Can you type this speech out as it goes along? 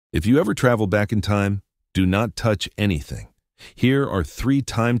If you ever travel back in time, do not touch anything. Here are 3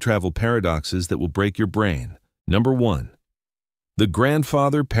 time travel paradoxes that will break your brain. Number 1. The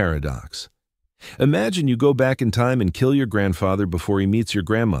grandfather paradox. Imagine you go back in time and kill your grandfather before he meets your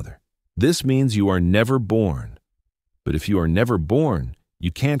grandmother. This means you are never born. But if you are never born,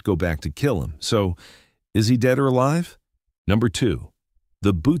 you can't go back to kill him. So, is he dead or alive? Number 2.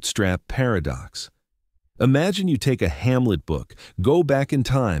 The Bootstrap Paradox. Imagine you take a Hamlet book, go back in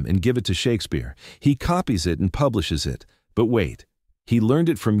time and give it to Shakespeare. He copies it and publishes it. But wait, he learned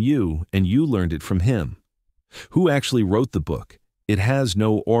it from you and you learned it from him. Who actually wrote the book? It has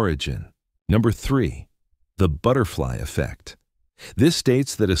no origin. Number 3. The butterfly effect. This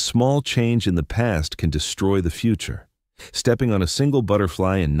states that a small change in the past can destroy the future. Stepping on a single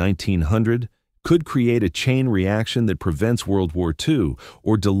butterfly in 1900 could create a chain reaction that prevents World War II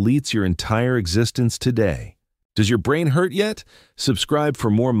or deletes your entire existence today. Does your brain hurt yet? Subscribe for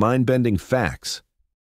more mind-bending facts.